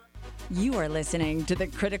You are listening to the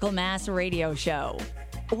Critical Mass Radio Show,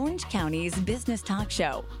 Orange County's business talk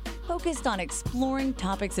show, focused on exploring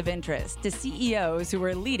topics of interest to CEOs who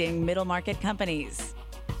are leading middle market companies.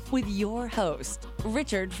 With your host,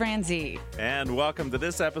 Richard Franzi. And welcome to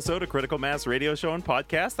this episode of Critical Mass Radio Show and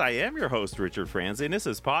Podcast. I am your host, Richard Franzi, and this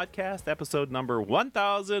is podcast episode number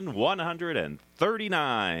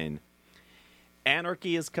 1139.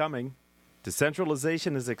 Anarchy is coming.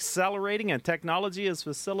 Decentralization is accelerating and technology is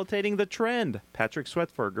facilitating the trend. Patrick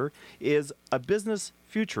Swetberger is a business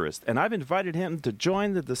futurist, and I've invited him to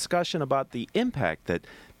join the discussion about the impact that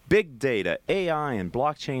big data, AI, and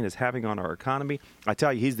blockchain is having on our economy. I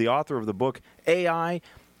tell you, he's the author of the book, AI,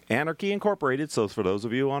 Anarchy Incorporated. So for those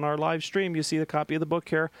of you on our live stream, you see the copy of the book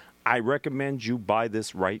here. I recommend you buy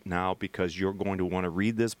this right now because you're going to want to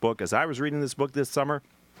read this book. As I was reading this book this summer,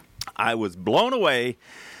 I was blown away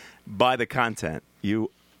by the content.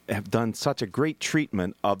 You have done such a great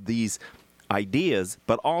treatment of these ideas,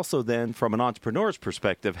 but also then from an entrepreneur's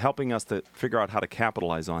perspective, helping us to figure out how to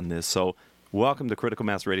capitalize on this. So welcome to Critical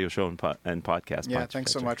Mass Radio Show and Podcast. Yeah,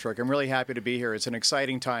 thanks so much, Rick. I'm really happy to be here. It's an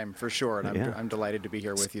exciting time for sure, and I'm delighted to be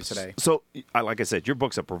here with you today. So, like I said, your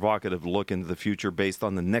book's a provocative look into the future based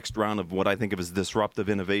on the next round of what I think of as disruptive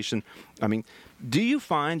innovation. I mean, do you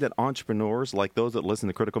find that entrepreneurs, like those that listen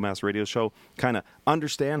to Critical Mass Radio Show, kind of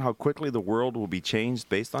understand how quickly the world will be changed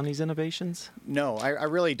based on these innovations? No, I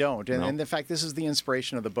really don't. And in fact, this is the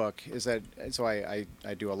inspiration of the book, is that so I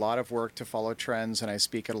do a lot of work to follow trends, and I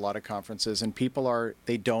speak at a lot of conferences. And people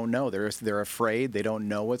they don't know. They're afraid. They don't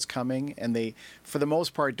know what's coming. And they, for the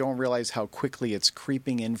most part, don't realize how quickly it's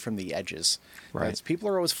creeping in from the edges. Right. People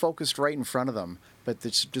are always focused right in front of them. But the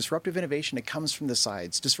disruptive innovation, it comes from the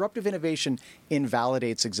sides. Disruptive innovation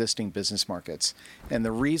invalidates existing business markets. And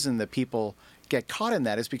the reason that people get caught in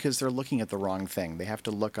that is because they're looking at the wrong thing. They have to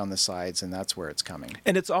look on the sides, and that's where it's coming.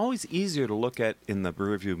 And it's always easier to look at in the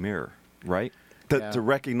rearview mirror, right? To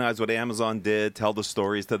recognize what Amazon did, tell the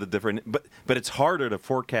stories to the different, but it's harder to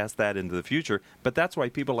forecast that into the future. But that's why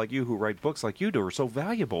people like you who write books like you do are so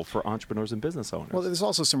valuable for entrepreneurs and business owners. Well, there's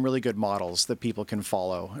also some really good models that people can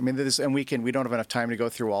follow. I mean, we don't have enough time to go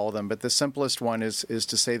through all of them, but the simplest one is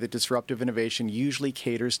to say that disruptive innovation usually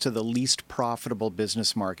caters to the least profitable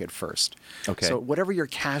business market first. Okay. So whatever your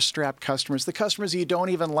cash-strapped customers, the customers you don't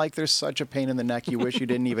even like, they're such a pain in the neck, you wish you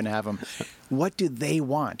didn't even have them. What do they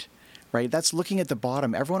want? Right, that's looking at the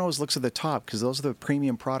bottom. Everyone always looks at the top because those are the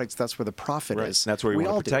premium products. That's where the profit is. That's where we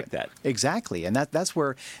want to protect that. Exactly, and that's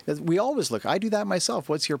where we always look. I do that myself.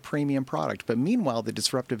 What's your premium product? But meanwhile, the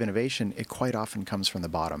disruptive innovation, it quite often comes from the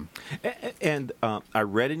bottom. And I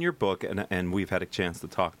read in your book, and we've had a chance to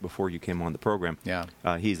talk before you came on the program. Yeah,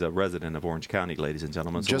 he's a resident of Orange County, ladies and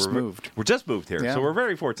gentlemen. So We're just moved here, yeah. So we're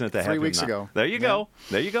very fortunate to have him. 3 weeks ago. There you go.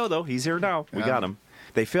 There you go. Though he's here now. We got him.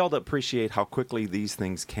 They fail to appreciate how quickly these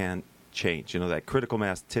things can change, that critical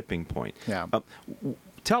mass tipping point. Yeah.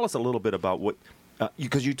 Tell us a little bit about what,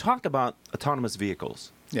 because you talked about autonomous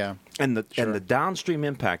vehicles. Yeah. And the downstream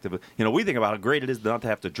impact of it. We think about how great it is not to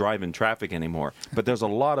have to drive in traffic anymore, but there's a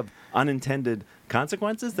lot of unintended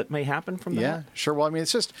consequences that may happen from that. Yeah, sure. Well,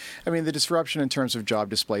 the disruption in terms of job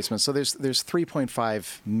displacement. So there's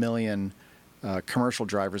 3.5 million commercial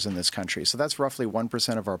drivers in this country. So that's roughly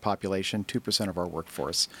 1% of our population, 2% of our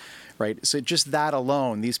workforce, right? So just that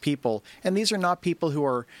alone, these people, and these are not people who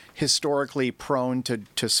are historically prone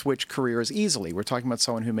to switch careers easily. We're talking about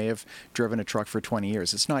someone who may have driven a truck for 20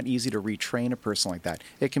 years. It's not easy to retrain a person like that.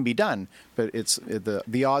 It can be done, but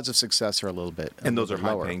the odds of success are a little bit And those are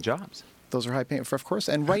lower. high-paying jobs. Those are high paying, of course.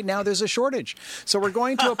 And right now there's a shortage. So we're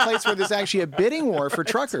going to a place where there's actually a bidding war for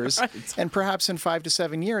truckers. Right. And perhaps in 5 to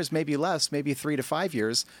 7 years, maybe less, maybe 3 to 5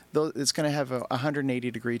 years, it's going to have a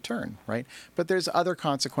 180-degree turn, right? But there's other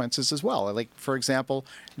consequences as well. Like, for example,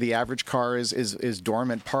 the average car is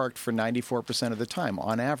dormant parked for 94% of the time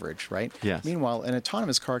on average, right? Yes. Meanwhile, an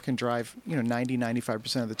autonomous car can drive 90,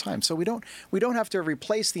 95% of the time. So we don't have to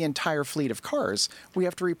replace the entire fleet of cars. We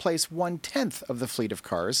have to replace 1/10 of the fleet of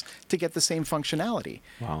cars to get the same functionality.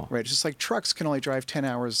 Wow. Right? Just like trucks can only drive 10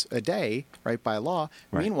 hours a day, right, by law.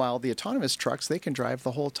 Right. Meanwhile, the autonomous trucks, they can drive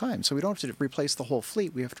the whole time. So we don't have to replace the whole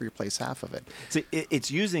fleet. We have to replace half of it. See,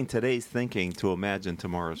 it's using today's thinking to imagine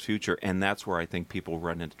tomorrow's future, and that's where I think people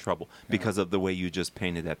run into trouble because of the way you just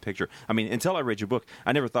painted that picture. I mean, until I read your book,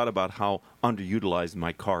 I never thought about how underutilized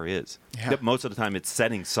my car is. Yeah. That most of the time it's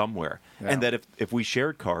setting somewhere. Yeah. And that if we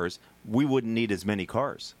shared cars, we wouldn't need as many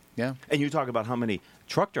cars. Yeah. And you talk about how many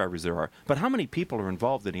truck drivers there are, but how many people are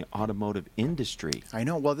involved in the automotive industry? I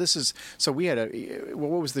know. Well, so we had what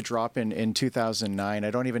was the drop in 2009?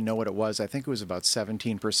 I don't even know what it was. I think it was about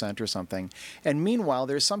 17% or something. And meanwhile,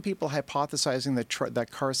 there's some people hypothesizing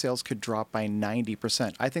that car sales could drop by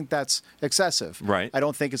 90%. I think that's excessive. Right. I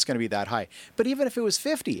don't think it's going to be that high. But even if it was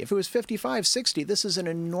 50, if it was 55, 60, this is an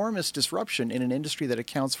enormous disruption in an industry that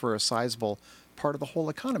accounts for a sizable part of the whole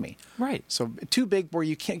economy. Right. So too big where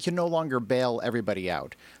you can no longer bail everybody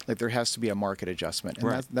out. Like there has to be a market adjustment, and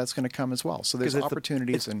Right. that's going to come as well. So there's 'Cause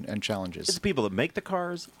opportunities and challenges. It's the people that make the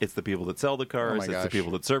cars. It's the people that sell the cars. my It's the gosh.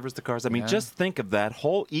 people that service the cars. I mean, Yeah. just think of that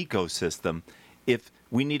whole ecosystem. If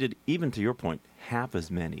we needed, even to your point, half as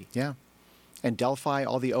many. Yeah. And Delphi,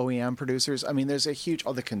 all the OEM producers. I mean, there's a huge,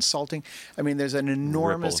 all the consulting. I mean, there's an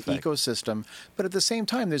enormous Ripple effect. ecosystem. But at the same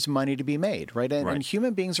time, there's money to be made, right? And, Right. and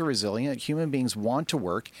human beings are resilient. Human beings want to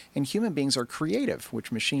work. And human beings are creative,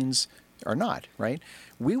 which machines are not, right?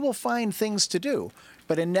 We will find things to do.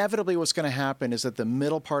 But inevitably, what's going to happen is that the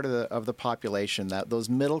middle part of the population, that those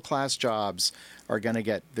middle class jobs, are going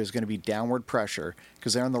to there's going to be downward pressure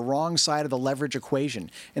because they're on the wrong side of the leverage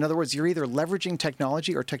equation. In other words, you're either leveraging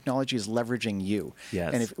technology or technology is leveraging you.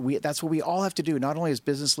 Yes. And that's what we all have to do, not only as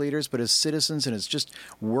business leaders, but as citizens and as just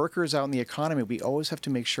workers out in the economy. We always have to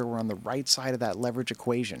make sure we're on the right side of that leverage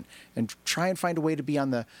equation and try and find a way to be on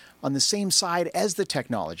the same side as the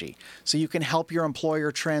technology, so you can help your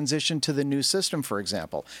employer transition to the new system, for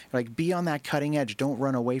example. Like, be on that cutting edge. Don't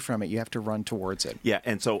run away from it. You have to run towards it. Yeah,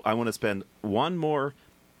 and so I want to spend one more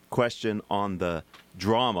question on the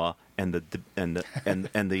drama and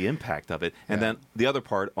the impact of it, and Yeah. then the other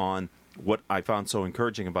part on what I found so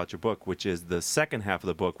encouraging about your book, which is the second half of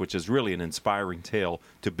the book, which is really an inspiring tale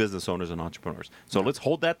to business owners and entrepreneurs. So let's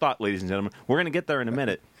hold that thought, ladies and gentlemen. We're going to get there in a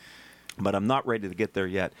minute, but I'm not ready to get there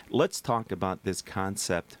yet. Let's talk about this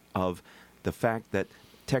concept of the fact that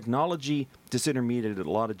technology disintermediated a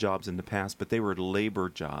lot of jobs in the past, but they were labor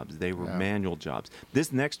jobs. They were manual jobs.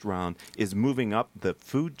 This next round is moving up the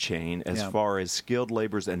food chain as far as skilled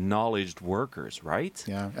laborers and knowledge workers, right?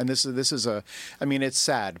 Yeah, and this is I mean, it's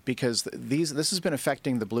sad because this has been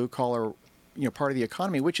affecting the blue collar, part of the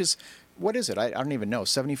economy, which is, what is it? I don't even know,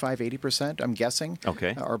 75, 80%, I'm guessing,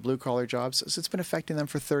 Okay. Are blue collar jobs. So it's been affecting them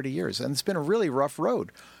for 30 years, and it's been a really rough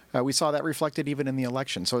road. We saw that reflected even in the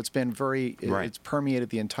election. So it's been it's permeated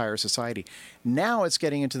the entire society. Now it's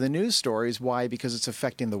getting into the news stories. Why? Because it's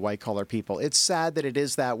affecting the white collar people. It's sad that it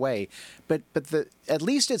is that way, but at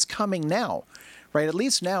least it's coming now. Right, at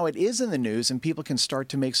least now it is in the news, and people can start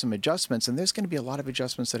to make some adjustments. And there's going to be a lot of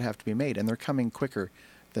adjustments that have to be made, and they're coming quicker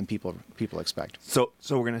than people expect. So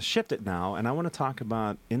we're going to shift it now, and I want to talk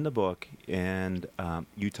about in the book, and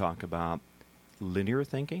you talk about linear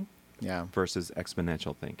thinking versus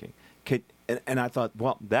exponential thinking. And I thought,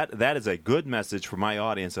 well, that is a good message for my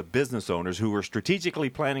audience of business owners who are strategically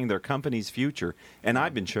planning their company's future. And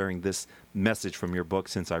I've been sharing this message from your book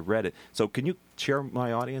since I read it. So can you share with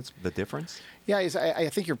my audience the difference? Yeah, I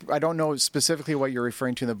think I don't know specifically what you're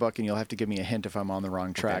referring to in the book, and you'll have to give me a hint if I'm on the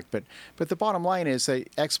wrong track. Okay. But the bottom line is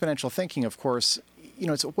that exponential thinking, of course,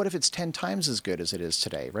 it's what if it's 10 times as good as it is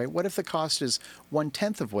today, right? What if the cost is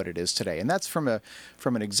 1/10 of what it is today? And that's from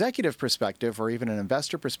an executive perspective or even an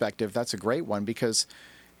investor perspective, that's a great one, because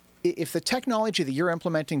if the technology that you're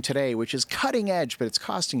implementing today, which is cutting edge, but it's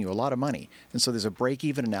costing you a lot of money, and so there's a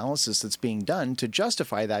break-even analysis that's being done to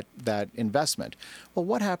justify that investment. Well,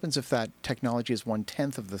 what happens if that technology is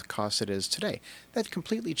 1/10 of the cost it is today? That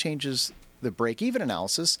completely changes the break-even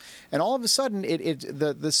analysis, and all of a sudden,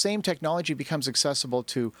 the same technology becomes accessible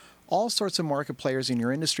to all sorts of market players in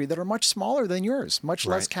your industry that are much smaller than yours, much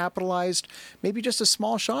less capitalized. Maybe just a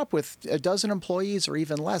small shop with a dozen employees or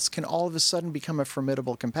even less can all of a sudden become a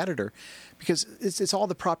formidable competitor, because it's all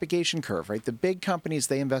the propagation curve, right? The big companies,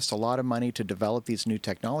 they invest a lot of money to develop these new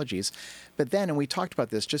technologies. But then, and we talked about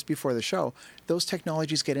this just before the show, those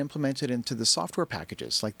technologies get implemented into the software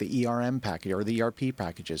packages, like the ERM package or the ERP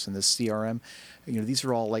packages and the CRM. These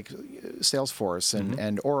are all like Salesforce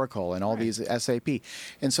and Oracle and all these SAP.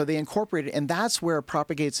 And so they incorporate it, and that's where it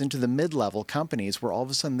propagates into the mid-level companies, where all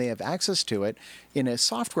of a sudden they have access to it in a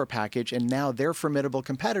software package, and now they're formidable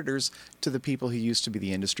competitors to the people who used to be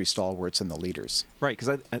the industry stalwarts and the leaders. Right,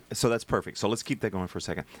 so that's perfect. So let's keep that going for a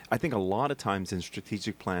second. I think a lot of times in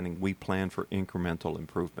strategic planning, we plan for incremental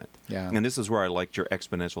improvement. Yeah. And this is where I liked your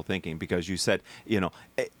exponential thinking, because you said,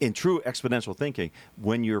 in true exponential thinking,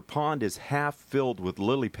 when your pond is half filled with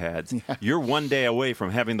lily pads, you're one day away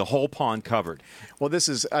from having the whole pond covered. Well,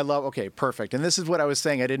 I love, okay, perfect. And this is what I was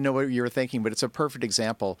saying. I didn't know what you were thinking, but it's a perfect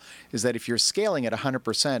example, is that if you're scaling at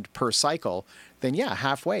 100% per cycle, then yeah,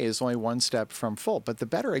 halfway is only one step from full. But the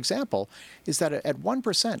better example is that at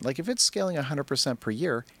 1%, like if it's scaling 100% per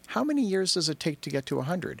year, how many years does it take to get to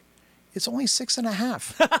 100? It's only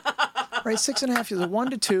 6.5. Right, 6.5 years, 1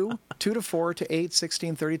 to 2, 2 to 4 to 8,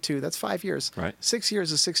 16, 32. That's 5 years. Right. 6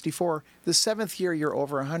 years is 64. The 7th year, you're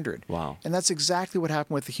over 100. Wow. And that's exactly what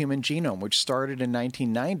happened with the human genome, which started in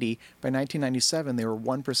 1990. By 1997, they were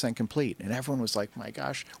 1% complete, and everyone was like, "My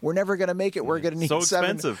gosh, we're never going to make it. We're going to need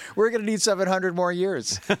We're going to need 700 more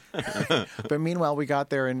years." But meanwhile, we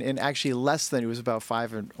got there in actually less than, it was about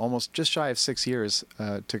 5 and almost just shy of 6 years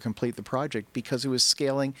to complete the project, because it was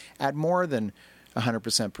scaling at more than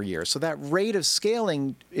 100% per year. So that rate of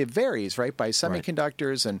scaling, it varies, right, by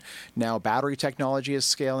semiconductors, and now battery technology is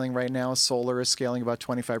scaling right now. Solar is scaling about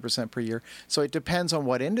 25% per year. So it depends on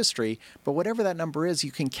what industry, but whatever that number is,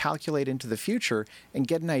 you can calculate into the future and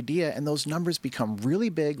get an idea, and those numbers become really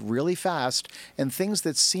big, really fast, and things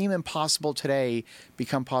that seem impossible today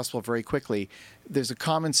become possible very quickly. There's a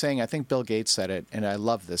common saying, I think Bill Gates said it, and I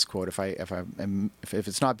love this quote. If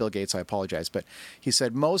it's not Bill Gates, I apologize. But he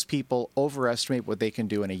said, most people overestimate what they can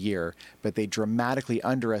do in a year, but they dramatically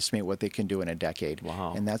underestimate what they can do in a decade.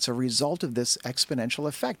 Wow. And that's a result of this exponential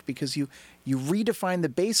effect, because you redefine the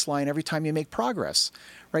baseline every time you make progress,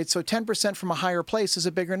 right? So 10% from a higher place is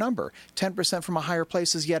a bigger number. 10% from a higher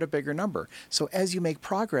place is yet a bigger number. So as you make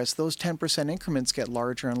progress, those 10% increments get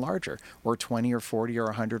larger and larger, or 20 or 40 or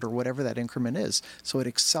 100 or whatever that increment is. So it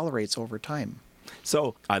accelerates over time.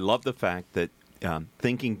 So I love the fact that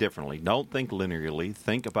thinking differently. Don't think linearly.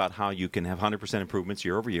 Think about how you can have 100% improvements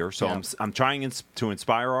year over year. So Yeah. I'm trying to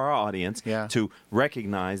inspire our audience Yeah. to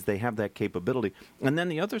recognize they have that capability. And then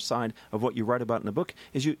the other side of what you write about in the book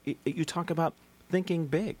is you talk about thinking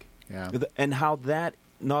big. Yeah. And how that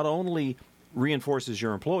not only reinforces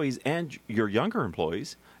your employees and your younger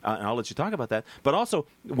employees, and I'll let you talk about that, but also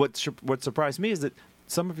what surprised me is that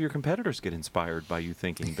some of your competitors get inspired by you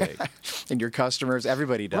thinking big. And your customers,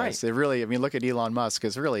 everybody does. Right. It really, I mean, look at Elon Musk.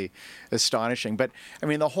 It's really astonishing. But, I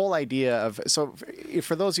mean, the whole idea of, so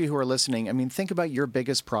for those of you who are listening, I mean, think about your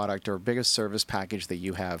biggest product or biggest service package that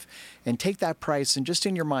you have, and take that price and just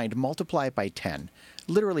in your mind, multiply it by 10.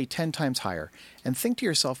 Literally 10 times higher, and think to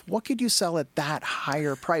yourself, what could you sell at that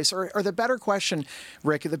higher price? Or the better question,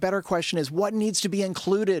 Rick, the better question is, what needs to be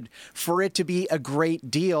included for it to be a great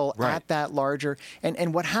deal at that larger?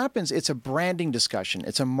 And what happens, it's a branding discussion.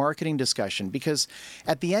 It's a marketing discussion, because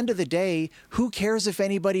at the end of the day, who cares if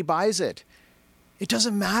anybody buys it? It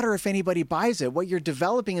doesn't matter if anybody buys it. What you're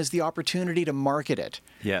developing is the opportunity to market it.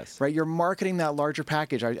 Yes. Right? You're marketing that larger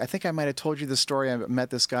package. I think I might have told you the story. I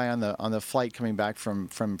met this guy on the flight coming back from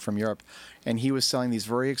Europe, and he was selling these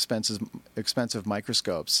very expensive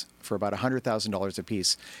microscopes for about $100,000 a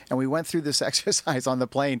piece. And we went through this exercise on the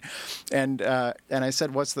plane, and I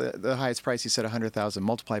said, "What's the highest price?" He said, "100,000.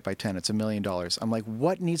 Multiply it by 10. It's $1 million." I'm like,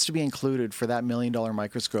 "What needs to be included for that $1 million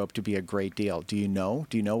microscope to be a great deal? Do you know?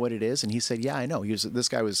 Do you know what it is?" And he said, "Yeah, I know." He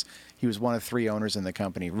was one of 3 owners in the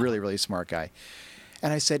company. Really, really smart guy.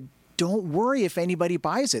 And I said, "Don't worry if anybody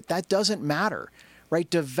buys it. That doesn't matter." Right?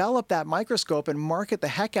 Develop that microscope and market the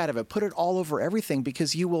heck out of it. Put it all over everything,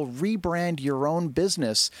 because you will rebrand your own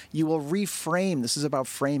business. You will reframe. This is about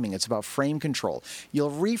framing. It's about frame control. You'll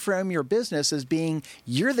reframe your business as being,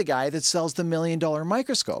 you're the guy that sells the $1 million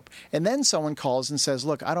microscope. And then someone calls and says,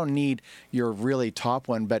 "Look, I don't need your really top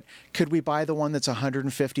one, but could we buy the one that's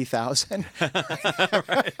 $150,000?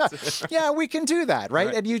 Right. Yeah, we can do that,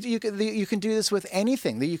 right? And you can do this with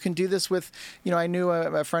anything. You can do this with, I knew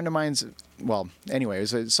a friend of mine's, well, anyway,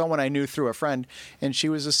 it was someone I knew through a friend, and she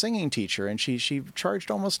was a singing teacher, and she charged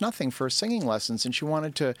almost nothing for singing lessons, and she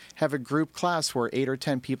wanted to have a group class where 8 or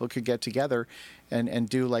 10 people could get together and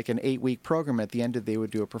do like an 8-week program. At the end of it, they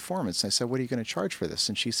would do a performance. And I said, "What are you going to charge for this?"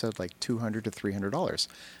 And she said like $200 to $300.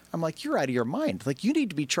 I'm like, "You're out of your mind. Like, you need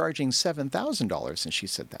to be charging $7,000. And she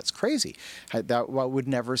said, "That's crazy. That would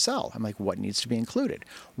never sell." I'm like, "What needs to be included?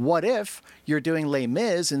 What if you're doing Les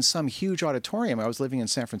Mis in some huge auditorium?" I was living in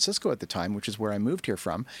San Francisco at the time, which is where I moved here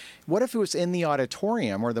from. What if it was in the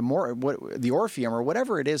auditorium or the Orpheum or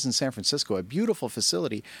whatever it is in San Francisco, a beautiful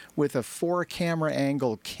facility with a 4-camera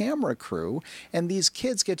angle camera crew, and these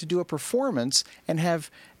kids get to do a performance and have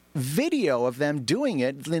video of them doing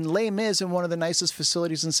it in Les Mis in one of the nicest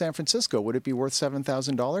facilities in San Francisco? Would it be worth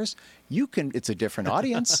 $7,000? It's a different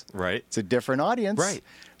audience. Right. It's a different audience. Right.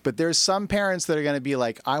 But there's some parents that are going to be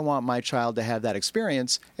like, "I want my child to have that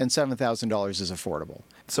experience," and $7,000 is affordable.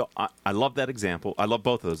 So I love that example. I love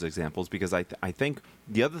both of those examples because I think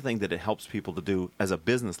the other thing that it helps people to do as a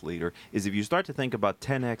business leader is if you start to think about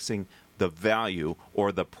 10xing the value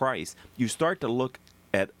or the price, you start to look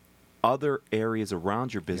at other areas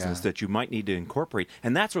around your business that you might need to incorporate.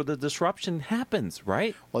 And that's where the disruption happens,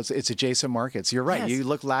 right? Well, it's adjacent markets. You're right. Yes. You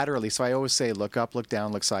look laterally. So I always say look up, look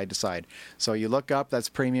down, look side to side. So you look up, that's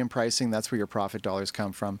premium pricing. That's where your profit dollars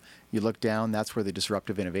come from. You look down, that's where the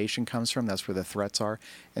disruptive innovation comes from. That's where the threats are.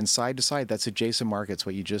 And side to side, that's adjacent markets.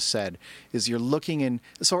 What you just said is you're looking in.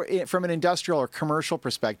 So from an industrial or commercial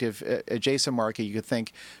perspective, adjacent market, you could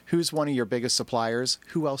think, who's one of your biggest suppliers?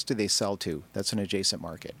 Who else do they sell to? That's an adjacent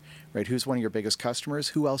market, right? Who's one of your biggest customers?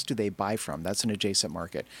 Who else do they buy from? That's an adjacent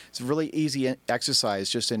market. It's a really easy exercise.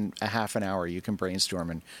 Just in a half an hour, you can brainstorm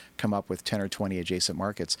and come up with 10 or 20 adjacent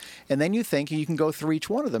markets. And then you think, and you can go through each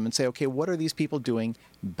one of them and say, okay, what are these people doing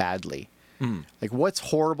badly? Like what's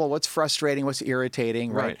horrible, what's frustrating, what's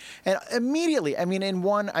irritating, right? And immediately, I mean, in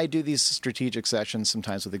one, I do these strategic sessions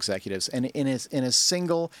sometimes with executives, and in a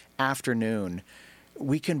single afternoon,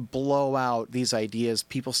 we can blow out these ideas.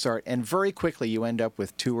 People start, and very quickly you end up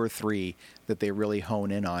with 2 or 3 that they really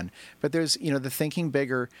hone in on. But there's, the thinking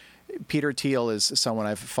bigger. Peter Thiel is someone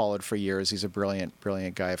I've followed for years. He's a brilliant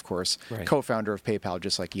guy, of course, co-founder of PayPal,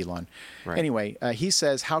 just like Elon. Anyway, he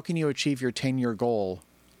says, how can you achieve your 10-year goal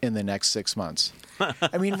in the next 6 months?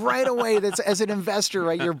 I mean, right away, that's as an investor,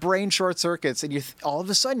 right? Your brain short circuits, and all of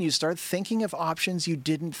a sudden you start thinking of options you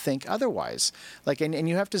didn't think otherwise. Like, and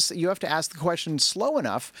you have to ask the question slow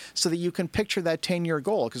enough so that you can picture that 10-year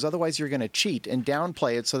goal, because otherwise you're going to cheat and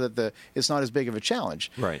downplay it so that it's not as big of a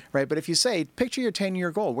challenge. Right. But if you say, picture your 10-year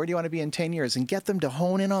goal, where do you want to be in 10 years, and get them to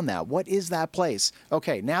hone in on that. What is that place?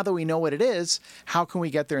 Okay, now that we know what it is, how can we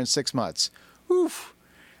get there in 6 months? Oof,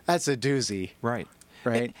 that's a doozy. Right.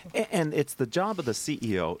 Right. And it's the job of the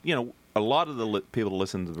CEO. A lot of the people that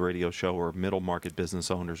listen to the radio show are middle market business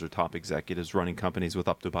owners or top executives running companies with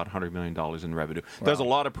up to about $100 million in revenue. Wow. There's a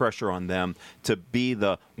lot of pressure on them to be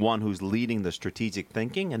the one who's leading the strategic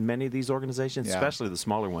thinking in many of these organizations, especially the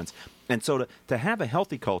smaller ones. And so to have a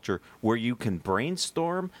healthy culture where you can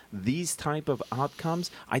brainstorm these type of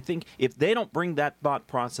outcomes, I think if they don't bring that thought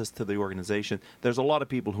process to the organization, there's a lot of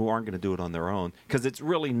people who aren't going to do it on their own because it's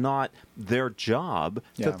really not their job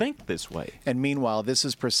to think this way. And meanwhile, this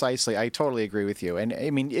is precisely, I totally agree with you. And I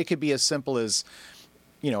mean, it could be as simple as,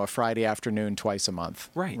 a Friday afternoon twice a month.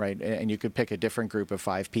 Right. And you could pick a different group of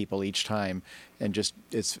 5 people each time and just,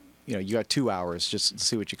 you got 2 hours just to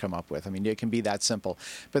see what you come up with. I mean, it can be that simple.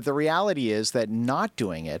 But the reality is that not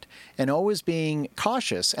doing it and always being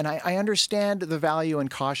cautious, and I understand the value in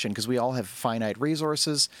caution because we all have finite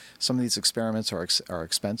resources. Some of these experiments are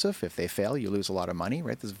expensive. If they fail, you lose a lot of money,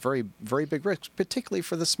 right? There's very, very big risks, particularly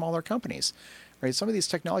for the smaller companies. Right? Some of these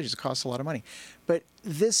technologies cost a lot of money. But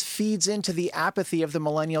this feeds into the apathy of the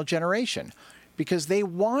millennial generation because they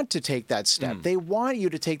want to take that step. They want you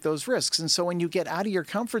to take those risks. And so when you get out of your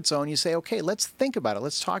comfort zone, you say, okay, let's think about it.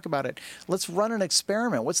 Let's talk about it. Let's run an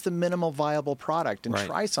experiment. What's the minimal viable product? And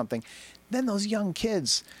try something. Then those young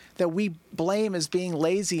kids that we blame as being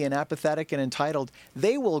lazy and apathetic and entitled,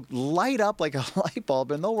 they will light up like a light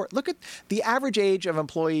bulb and they'll work. Look at the average age of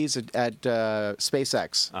employees at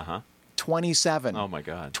SpaceX. 27. Oh, my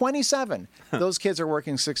God. 27. Those kids are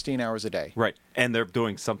working 16 hours a day. Right. And they're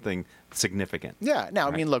doing something significant. Yeah. Now,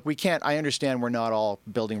 I mean, look, we can't, I understand we're not all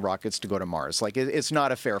building rockets to go to Mars. Like, it's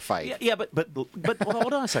not a fair fight. Yeah, but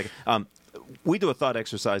hold on a second. We do a thought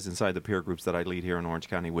exercise inside the peer groups that I lead here in Orange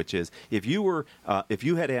County, which is if you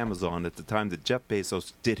had Amazon at the time that Jeff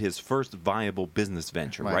Bezos did his first viable business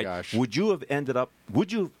venture, My right? gosh. Would you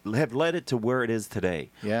have led it to where it is today?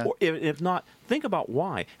 Yeah. Or if not, think about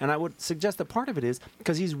why. And I would suggest that part of it is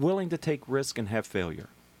because he's willing to take risk and have failure.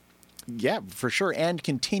 Yeah, for sure, and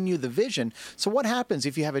continue the vision. So what happens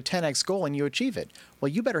if you have a 10x goal and you achieve it? Well,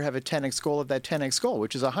 you better have a 10x goal of that 10x goal,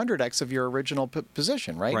 which is 100x of your original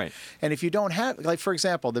position, right? Right. And if you don't have, like, for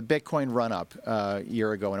example, the Bitcoin run-up a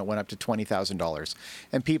year ago, and it went up to $20,000.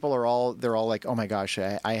 And people they're all like, oh my gosh,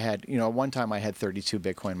 I had, one time I had 32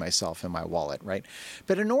 Bitcoin myself in my wallet, right?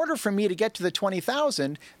 But in order for me to get to the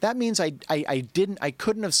 20,000, that means I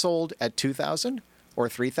couldn't have sold at 2,000. Or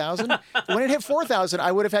 3,000. When it hit 4,000,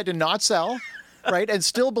 I would have had to not sell, right, and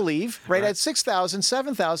still believe, right? At 6,000,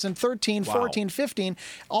 7,000, 13, 14, 15,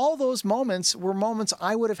 all those moments were moments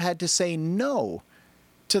I would have had to say no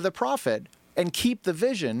to the profit and keep the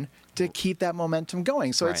vision to keep that momentum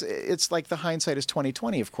going. So it's like the hindsight is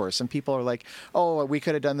 20/20, of course. And people are like, oh, we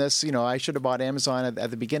could have done this. I should have bought Amazon at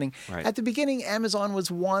the beginning. Right. At the beginning, Amazon was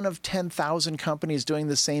one of 10,000 companies doing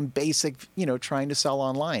the same basic, trying to sell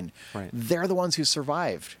online. Right. They're the ones who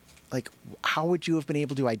survived. like, how would you have been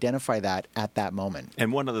able to identify that at that moment?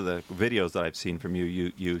 And one of the videos that I've seen from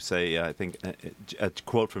you, you say, I think, a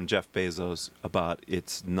quote from Jeff Bezos about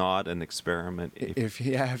it's not an experiment. If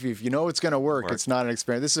you know it's going to work, it's not an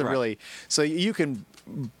experiment. This is really, so you can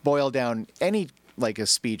boil down any, like a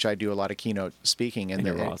speech. I do a lot of keynote speaking, and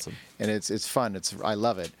you're awesome. And it's fun. I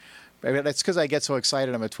love it. I mean, that's because I get so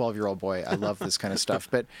excited. I'm a 12-year-old boy. I love this kind of stuff.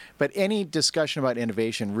 But any discussion about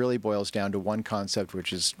innovation really boils down to one concept,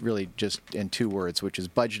 which is really just in 2 words, which is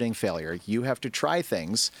budgeting failure. You have to try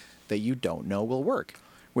things that you don't know will work,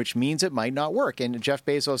 which means it might not work. And Jeff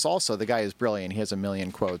Bezos also, the guy is brilliant. He has a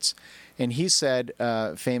million quotes. And he said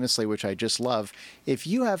famously, which I just love, if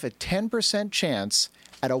you have a 10% chance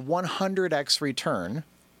at a 100x return,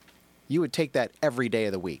 you would take that every day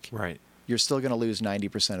of the week. Right. You're still going to lose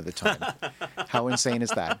 90% of the time. How insane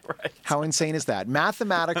is that? Right. How insane is that?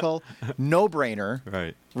 Mathematical, no-brainer,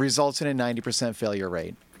 Right. results in a 90% failure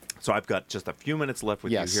rate. So I've got just a few minutes left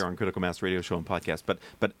with Yes. you here on Critical Mass Radio Show and Podcast. But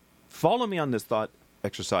follow me on this thought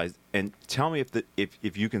exercise and tell me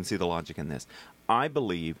if you can see the logic in this. I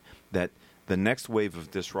believe that the next wave of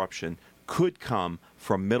disruption could come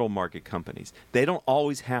from middle market companies. They don't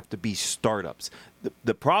always have to be startups.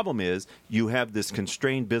 The problem is you have this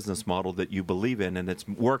constrained business model that you believe in and it's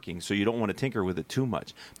working, so you don't want to tinker with it too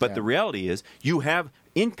much. But the reality is you have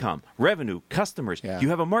income, revenue, customers. Yeah. You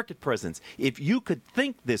have a market presence. If you could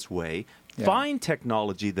think this way, find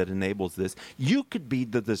technology that enables this, you could be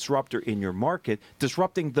the disruptor in your market,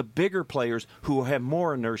 disrupting the bigger players who have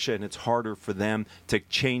more inertia and it's harder for them to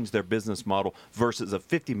change their business model versus a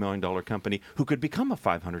 $50 million company who could become a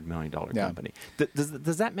 $500 million company.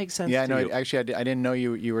 Does that make sense to you? Actually, I didn't know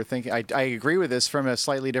you were thinking. I agree with this from a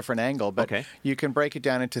slightly different angle, but you can break it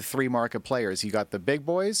down into 3 market players. You got the big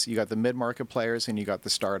boys, you got the mid-market players, and you got the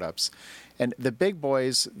startups. And the big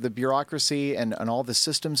boys, the bureaucracy and all the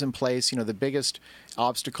systems in place, the biggest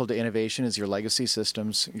obstacle to innovation is your legacy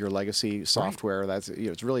systems, your legacy software. That's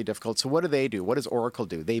it's really difficult. So what do? What does Oracle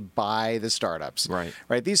do? They buy the startups.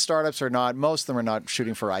 Right. These startups most of them are not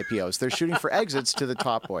shooting for IPOs. They're shooting for exits to the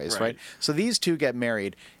top boys, right? So these two get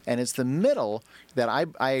married, and it's the middle that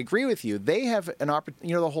I agree with you. They have an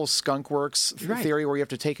opportunity, the whole skunk works theory where you have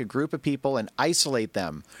to take a group of people and isolate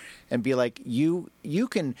them and be like, you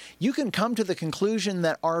can come to the conclusion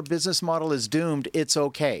that our business model is doomed. It's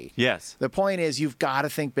okay. Yes. The point is you've got to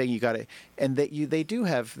think big. And they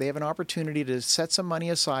have an opportunity to set some money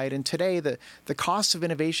aside. And today the costs of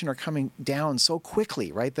innovation are coming down so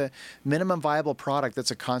quickly, right? The minimum viable product,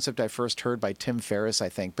 that's a concept I first heard by Tim Ferriss, I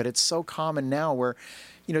think, but it's so common now where,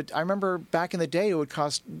 I remember back in the day it would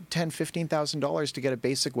cost $10,000, $15,000 to get a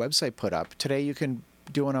basic website put up. Today you can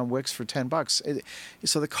do it on Wix for $10.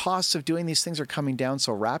 So the costs of doing these things are coming down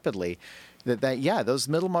so rapidly that those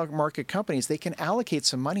middle market companies, they can allocate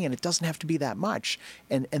some money and it doesn't have to be that much.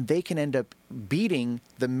 And they can end up beating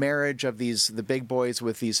the marriage of the big boys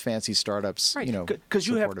with these fancy startups. Right. Because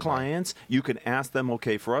you have clients, you can ask them,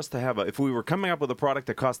 okay, for us to have if we were coming up with a product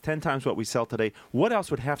that costs 10 times what we sell today, what else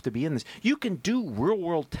would have to be in this? You can do real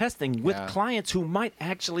world testing with clients who might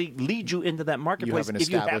actually lead you into that marketplace if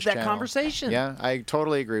you have that conversation. Yeah, I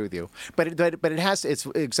totally agree with you. But it has, it's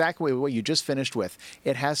exactly what you just finished with.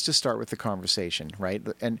 It has to start with the conversation, right?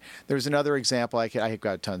 And there's another example. I have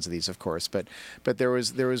got tons of these, of course, but there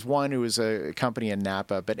was one who was a company in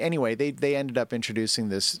Napa. But anyway, they ended up introducing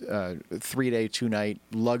this 3-day, 2-night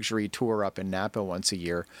luxury tour up in Napa once a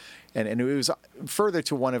year. And it was further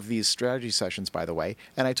to one of these strategy sessions, by the way.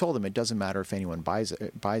 And I told them it doesn't matter if anyone buys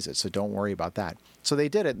it, so don't worry about that. So they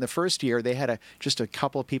did it. In the first year, they had just a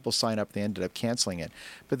couple of people sign up. They ended up canceling it.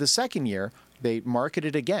 But the second year, they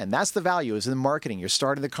marketed again. That's the value, is in the marketing. You're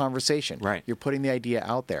starting the conversation. Right. You're putting the idea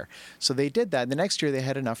out there. So they did that. And the next year, they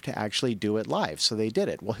had enough to actually do it live. So they did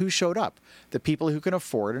it. Well, who showed up? The people who can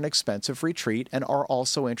afford an expensive retreat and are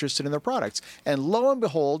also interested in their products. And lo and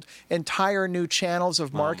behold, entire new channels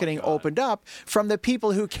of marketing opened up from the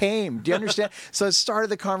people who came. Do you understand? So it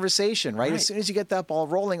started the conversation, right? As soon as you get that ball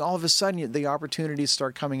rolling, all of a sudden, the opportunities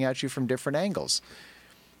start coming at you from different angles.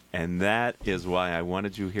 And that is why I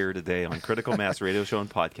wanted you here today on Critical Mass Radio Show and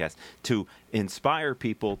Podcast, to inspire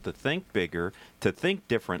people to think bigger, to think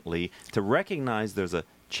differently, to recognize there's a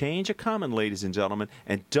change coming, ladies and gentlemen,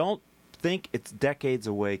 and don't think it's decades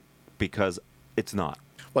away, because it's not.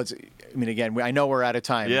 Well, again, I know we're out of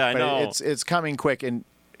time. Yeah, I know. It's coming quick. And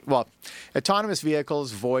well, autonomous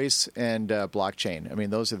vehicles, voice, and blockchain.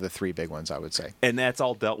 Those are the 3 big ones, I would say. And that's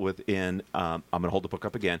all dealt with in, I'm going to hold the book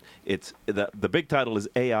up again. It's the big title is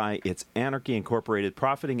AI. It's Anarchy Incorporated,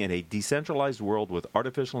 Profiting in a Decentralized World with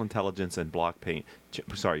Artificial Intelligence and Blockchain.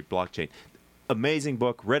 amazing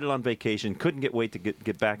book. Read it on vacation. Couldn't wait to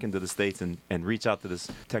get back into the States and reach out to this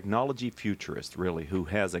technology futurist, really, who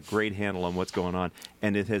has a great handle on what's going on.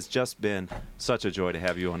 And it has just been such a joy to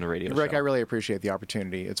have you on the radio Rick, show. I really appreciate the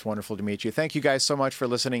opportunity. It's wonderful to meet you. Thank you guys so much for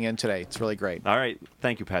listening in today. It's really great. All right.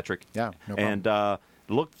 Thank you, Patrick. Yeah, no problem. And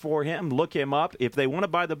look for him. Look him up. If they want to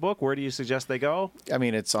buy the book, where do you suggest they go? I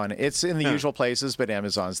mean, it's in the usual places, but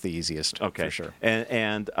Amazon's the easiest, Okay, for sure.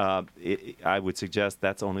 And I would suggest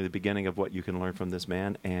that's only the beginning of what you can learn from this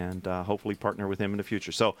man, and hopefully partner with him in the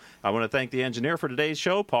future. So I want to thank the engineer for today's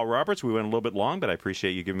show, Paul Roberts. We went a little bit long, but I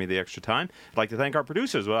appreciate you giving me the extra time. I'd like to thank our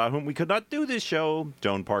producers, without whom we could not do this show,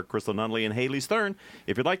 Joan Park, Crystal Nunley, and Haley Stern.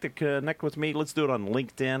 If you'd like to connect with me, let's do it on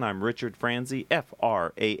LinkedIn. I'm Richard Franzi,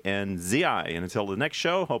 Franzi. And until the next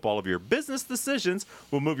show, hope all of your business decisions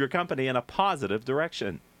will move your company in a positive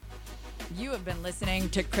direction. You have been listening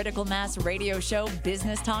to Critical Mass Radio Show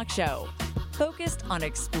Business Talk Show, focused on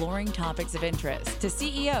exploring topics of interest to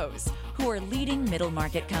CEOs who are leading middle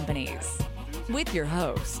market companies. With your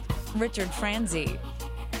host, Richard Franzi.